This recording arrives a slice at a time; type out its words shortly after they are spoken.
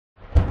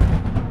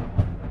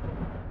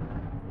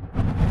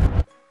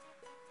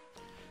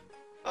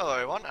Hello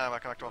everyone, and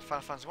welcome back to our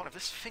Final Fantasy 1. If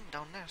this thing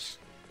down there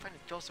finally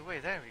goes away,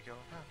 there we go.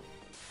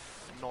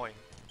 Huh. Annoying.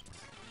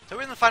 So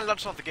we're in the final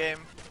dungeon of the game.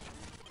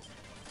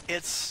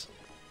 It's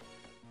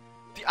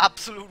the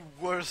absolute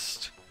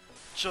worst,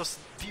 just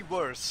the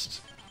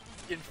worst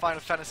in Final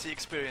Fantasy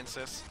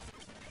experiences.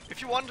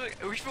 If you want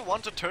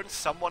to turn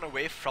someone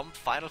away from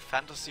Final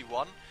Fantasy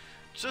 1,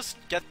 just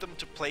get them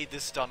to play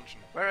this dungeon.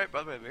 By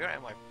the way, where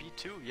am I?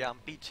 B2? Yeah, I'm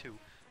B2.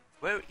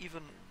 Where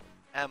even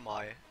am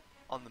I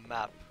on the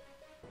map?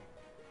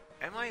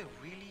 Am I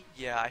really?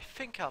 Yeah, I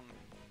think I'm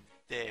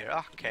there.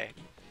 Okay.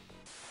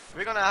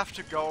 We're gonna have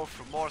to go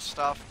for more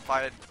stuff,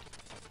 fight.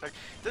 Like,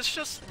 there's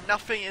just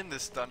nothing in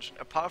this dungeon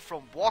apart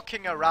from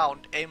walking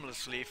around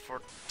aimlessly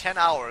for 10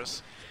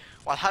 hours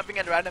while having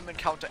a random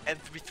encounter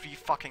every 3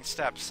 fucking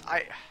steps.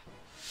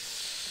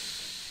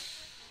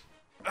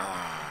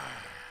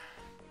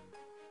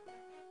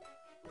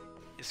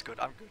 It's good,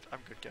 I'm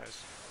good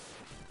guys.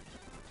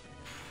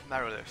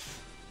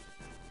 Meredith.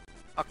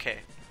 Okay.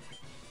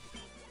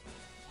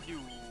 You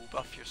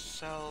buff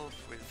yourself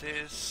with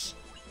this.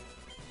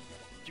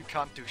 You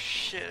can't do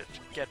shit.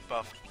 Get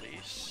buffed,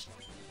 please.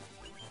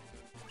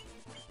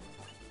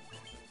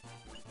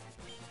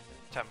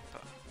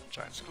 Temper.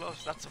 Giant's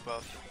Gloves, that's a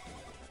buff.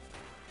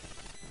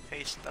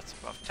 Haste, that's a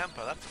buff.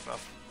 Temper, that's a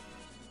buff.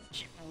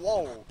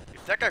 Whoa!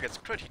 If that guy gets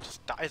crit, he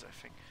just dies, I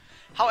think.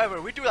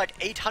 However, we do like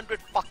 800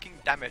 fucking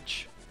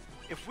damage.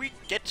 If we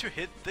get to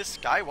hit this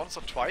guy once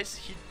or twice,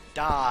 he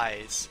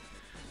dies.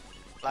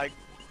 Like,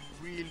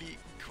 really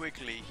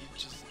quickly. He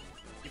just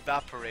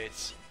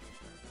evaporates.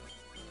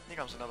 Here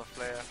comes another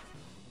flare.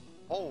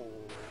 Oh!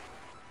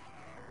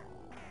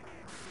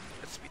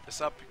 Let's speed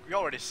this up. We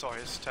already saw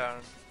his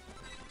turn.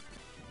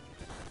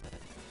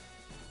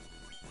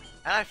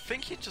 And I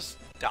think he just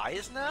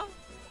dies now?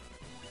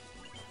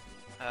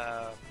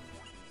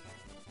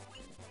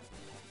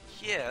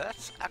 Yeah,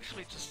 let's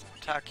actually just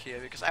attack here,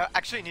 because I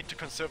actually need to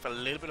conserve a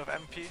little bit of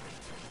MP.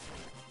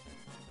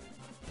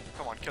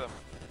 Come on, kill him.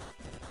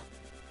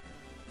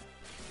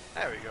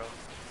 There we go.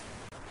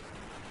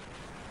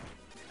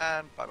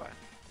 And bye-bye.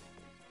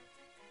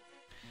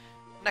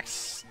 Next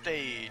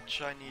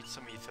stage, I need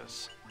some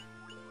ethers.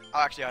 Oh,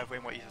 actually I have way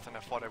more ethers than I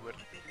thought I would.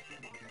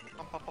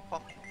 Pump, pump, pump,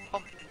 pump,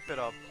 pump it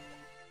up.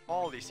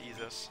 All these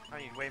ethers.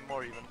 I need way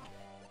more even.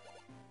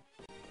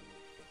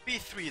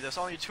 B3, there's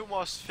only 2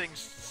 more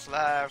things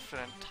left, an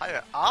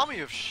entire army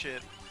of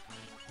shit.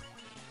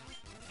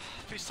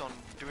 Please don't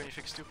do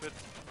anything stupid,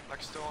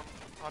 like stone,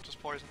 not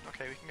just poison.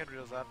 Okay, we can get rid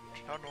of that.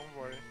 No, don't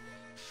worry.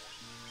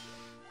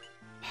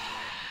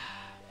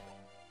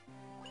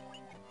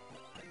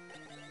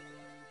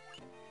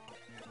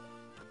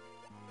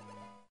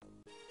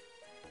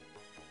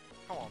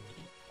 Come on,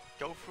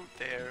 go through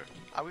there.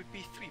 Are we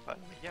B3 by the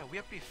way? Yeah, we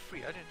are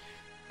B3. I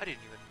didn't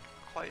even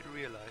quite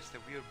realize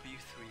that we are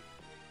B3.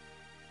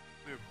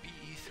 We're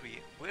BE3.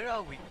 Where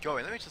are we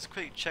going? Let me just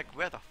quickly check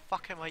where the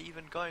fuck am I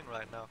even going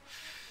right now.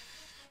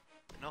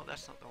 No,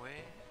 that's not the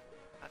way.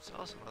 That's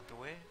also not the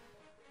way.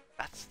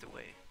 That's the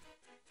way.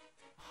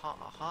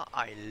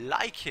 I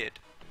like it.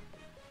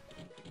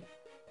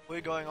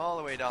 We're going all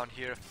the way down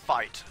here.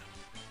 Fight.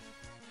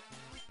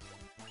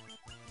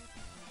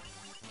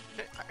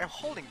 Okay, I'm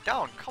holding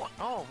down. Come on.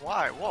 Oh,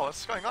 why? Whoa,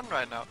 what's going on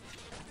right now?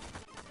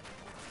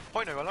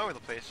 Pointing all over the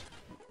place.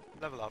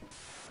 Level up.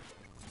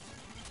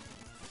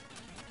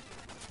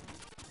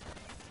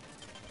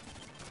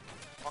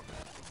 Bonk,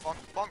 bonk,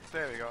 bonk.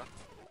 There we go.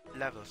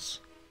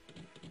 Levels.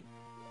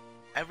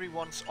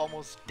 Everyone's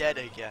almost dead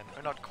again.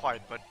 Or not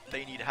quite, but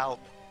they need help.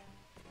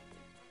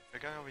 We're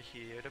going over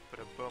here to put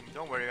a boom.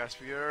 Don't worry guys,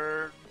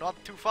 we're not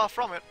too far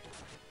from it.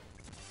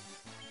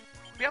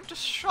 We have to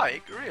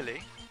strike,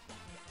 really?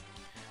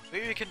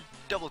 Maybe we can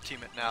double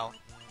team it now.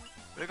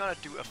 We're gonna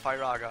do a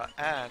Firaga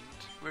and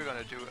we're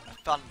gonna do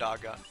a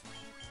Thundaga.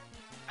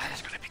 And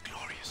it's gonna be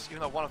glorious.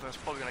 Even though one of them is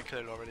probably gonna kill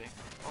it already.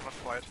 Oh, not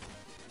quite.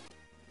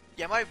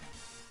 Yeah, my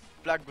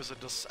Black Wizard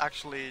does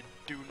actually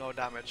do no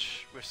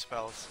damage with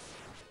spells.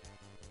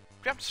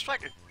 We have to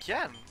strike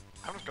again!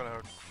 I'm just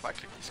gonna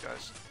right-click these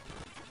guys.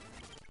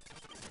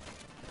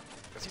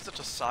 Because these are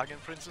just Sagan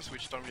Princes,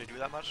 which don't really do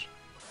that much.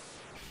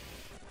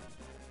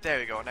 There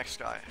we go, next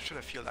guy. I should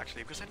have healed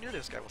actually, because I knew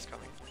this guy was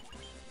coming.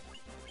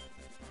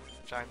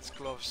 Giant's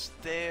Gloves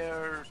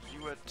there,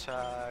 you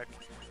attack.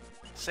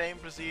 Same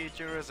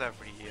procedure as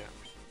every year.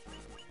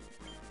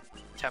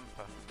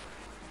 Temper.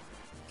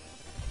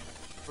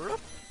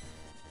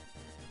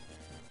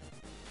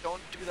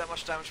 Don't do that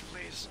much damage,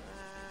 please.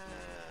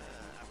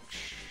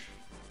 Ouch.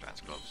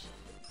 Giant's Gloves.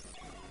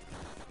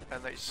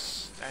 And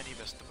he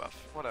missed the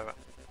buff. Whatever.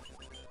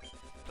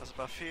 There's a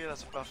buff here,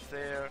 there's a buff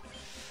there.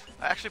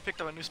 I actually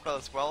picked up a new spell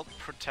as well,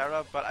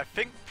 Protera, but I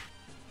think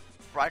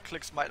right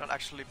clicks might not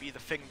actually be the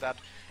thing that...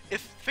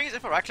 If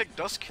a right click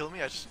does kill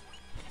me, I just...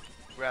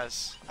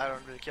 Whereas, I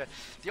don't really care.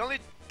 The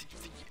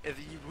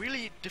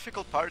really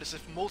difficult part is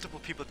if multiple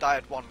people die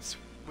at once,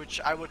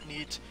 which I would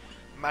need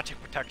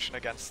magic protection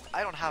against.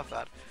 I don't have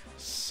that.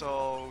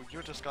 So,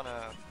 you're just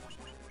gonna...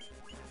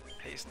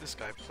 Haste this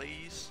guy,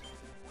 please.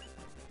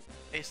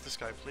 Haste this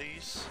guy,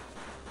 please.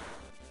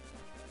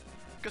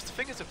 Because the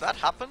thing is, if that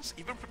happens,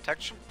 even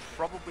protection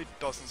probably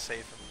doesn't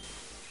save him.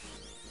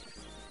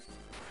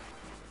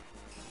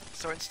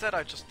 So instead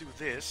I just do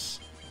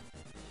this,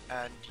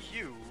 and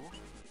you...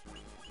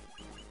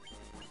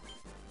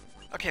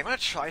 Okay, I'm gonna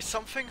try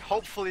something.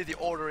 Hopefully the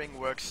ordering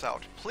works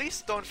out.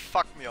 Please don't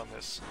fuck me on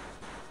this.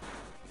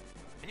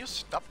 Can you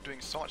stop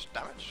doing so much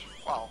damage?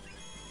 Wow.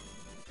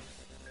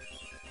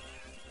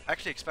 I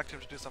actually expect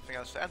him to do something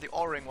else, and the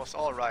ordering was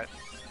alright.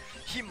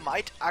 He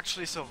might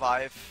actually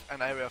survive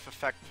an area of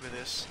effect with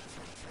this.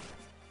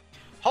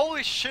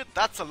 Holy shit,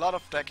 that's a lot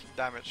of decking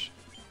damage.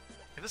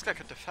 If this guy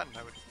could defend,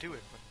 I would do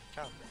it, but he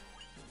can't.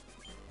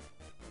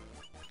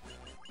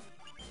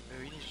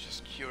 We need to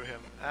just cure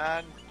him,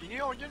 and you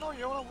know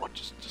what?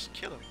 Just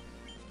kill him.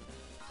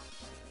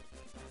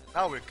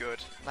 Now we're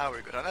good. Now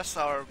we're good. Unless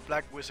our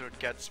black wizard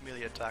gets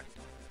melee attacked.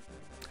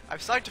 I'm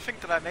starting to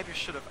think that I maybe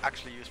should have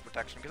actually used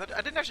protection, because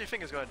I didn't actually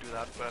think he was going to do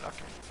that, but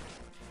okay.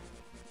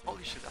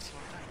 Holy shit, that's a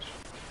lot of damage.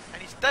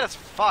 And he's dead as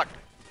fuck!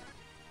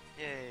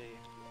 Yay.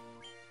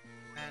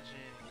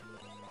 Magic.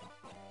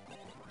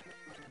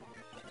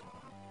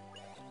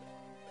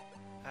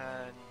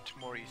 And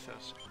more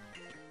ethos.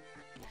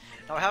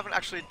 Now I haven't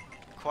actually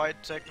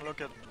quite taken a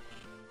look at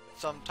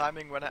some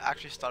timing when I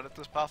actually started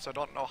this path, so I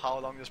don't know how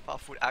long this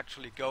path would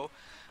actually go.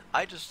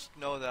 I just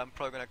know that I'm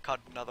probably gonna cut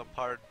another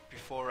part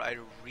before I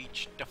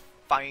reach the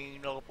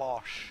final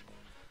boss.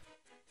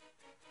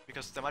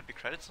 Because there might be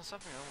credits or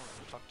something, I don't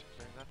want to talk to you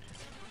saying that.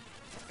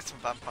 Get some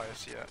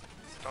vampires here.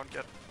 Don't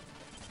get...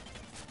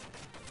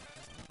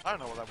 I don't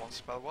know what that one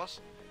spell was.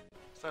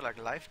 Is that like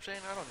life chain?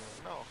 I don't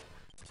even know.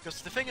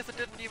 Because the thing is, it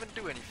didn't even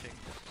do anything.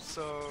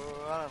 So,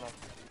 I don't know.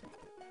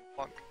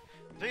 Funk.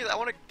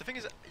 The thing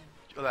is,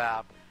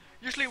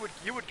 usually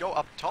you would go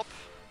up top.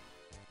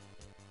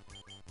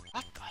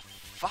 What the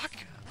fuck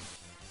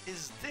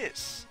is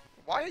this?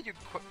 Why are you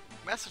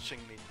messaging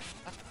me?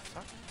 What the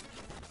fuck?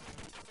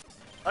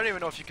 I don't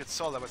even know if you could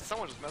solve that, but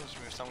someone just messaged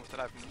me with something that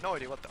I have no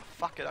idea what the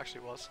fuck it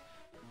actually was.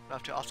 I'll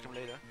have to ask him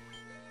later.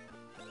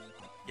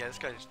 Yeah, this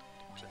guy just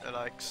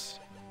likes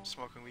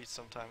smoking weed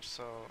sometimes,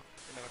 so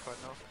you never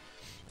quite know.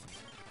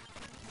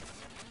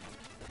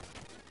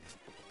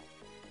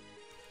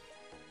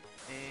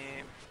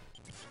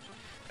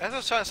 As I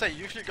was trying to say,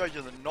 you usually go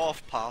to the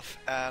north path,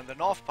 and the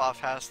north path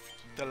has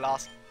the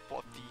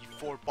the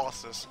 4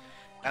 bosses,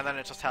 and then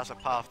it just has a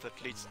path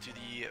that leads to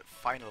the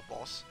final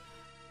boss.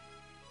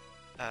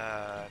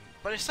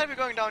 But instead we're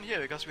going down here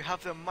because we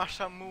have the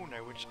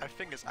Masamune, which I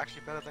think is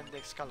actually better than the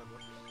Excalibur.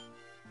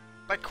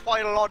 By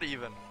quite a lot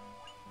even.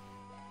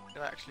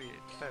 Actually,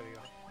 there we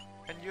go.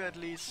 Can you at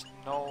least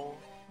know?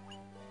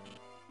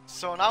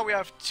 So now we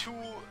have 2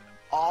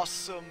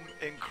 awesome,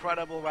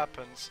 incredible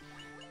weapons,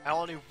 and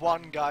only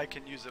one guy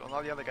can use it, and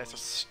all the other guys are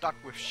stuck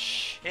with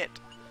shit.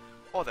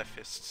 Or their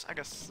fists. I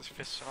guess the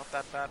fists are not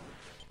that bad.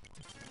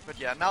 But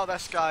yeah, now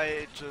this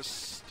guy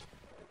just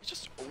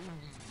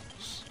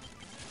owns.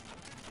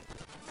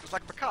 It's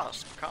like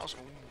Bacchus. Bacchus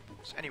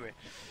owns. Anyway,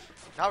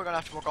 now we're gonna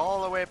have to walk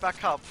all the way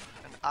back up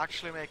and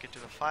actually make it to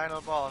the final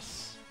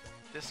boss.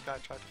 This guy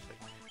tried to flee.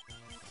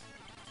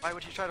 Why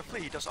would he try to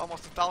flee? He does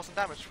almost 1000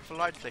 damage with a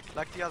right click,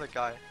 like the other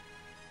guy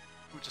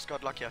who just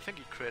got lucky. I think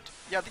he crit.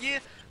 Yeah,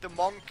 the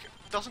monk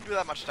doesn't do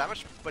that much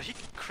damage, but he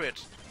can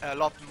crit a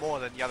lot more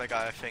than the other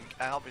guy, I think.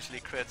 And obviously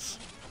crits,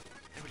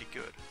 they're really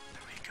good.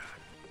 They're really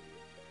good.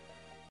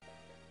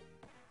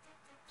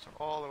 So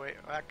all the way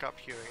back up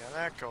here again,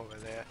 back over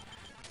there.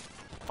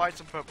 Fight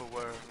some purple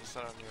worms,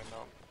 I don't even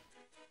know.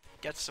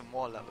 Get some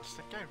more levels.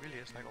 That guy really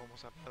is like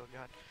almost up level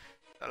behind.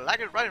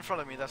 Like it right in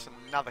front of me, there's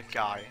another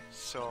guy.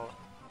 So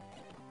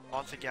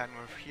once again,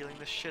 we're healing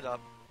this shit up.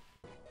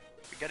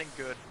 We're getting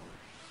good.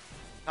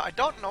 Now I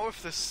don't know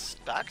if this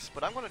stacks,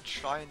 but I'm gonna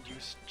try and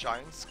use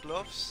Giant's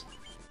Gloves,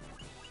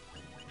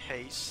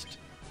 Haste,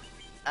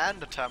 and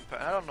the Temper.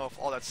 And I don't know if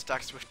all that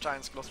stacks with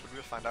Giant's Gloves, but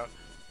we'll find out.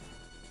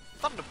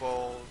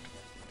 Thunderbolt.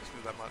 Doesn't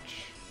do that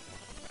much.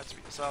 Let's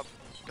speed this up.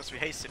 Because we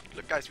hasted.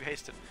 Look guys, we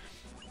hasted.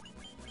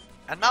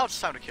 And now it's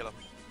time to kill him.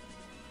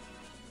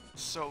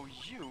 So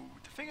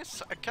the thing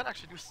is, I can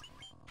actually do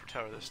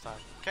Protera this time.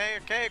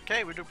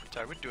 Okay, we do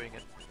Protera, we're doing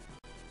it.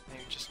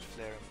 Maybe just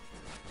flare him.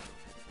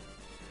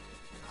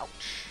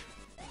 Ouch.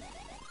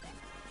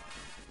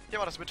 Yeah,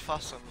 but it's a bit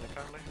faster than me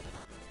apparently.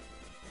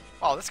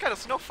 Wow, this guy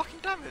does no fucking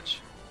damage.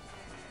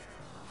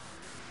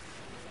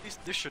 At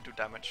least this should do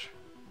damage.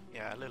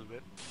 Yeah, a little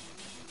bit.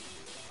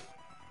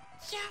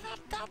 Yeah,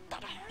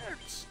 that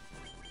hurts.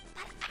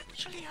 That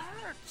actually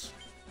hurts.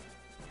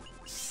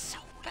 So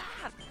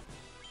bad.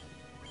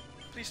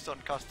 Please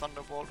don't cast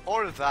Thunderbolt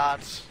or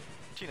that.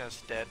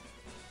 Tina's dead.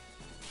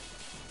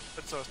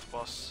 But so is the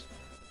boss.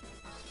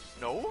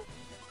 No?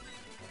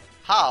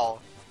 How?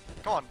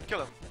 Come on,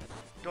 kill him.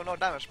 Do no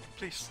damage,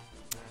 please.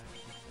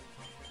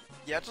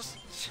 Yeah, just...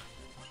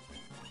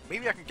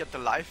 Maybe I can get the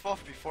life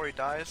off before he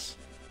dies.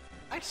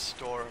 Ice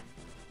Storm.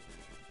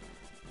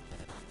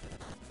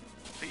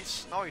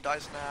 Please. No, he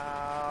dies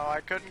now.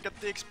 I couldn't get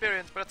the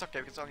experience, but it's okay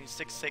because it's only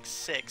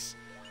 666.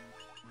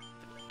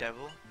 The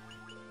devil.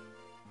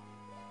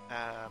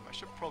 I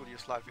should probably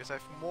use life because I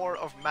have more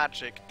of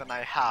magic than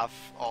I have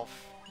of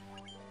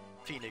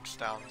Phoenix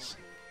Downs.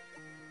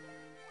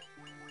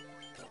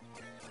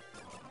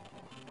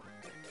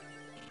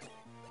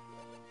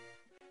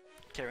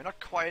 Okay, we're not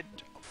quite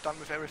done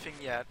with everything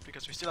yet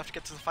because we still have to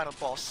get to the final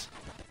boss.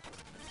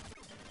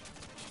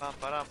 Bum,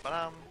 ba-dum,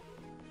 ba-dum.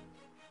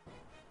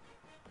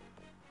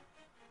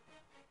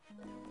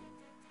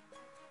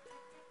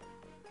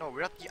 No,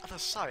 we're at the other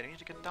side. I need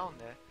to get down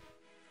there.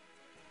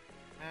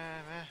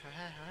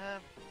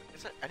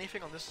 Is there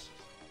anything on this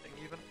thing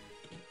even?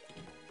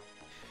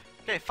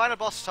 Okay, final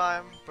boss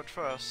time, but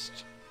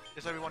first,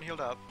 is everyone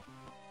healed up?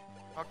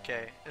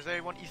 Okay, is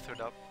everyone ethered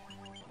up?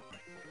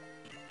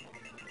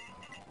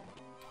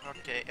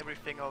 Okay,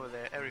 everything over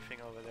there, everything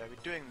over there.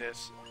 We're doing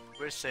this.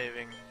 We're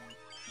saving.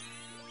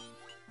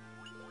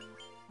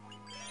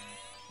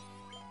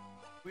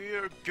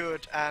 We're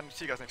good, and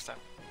see you guys next time.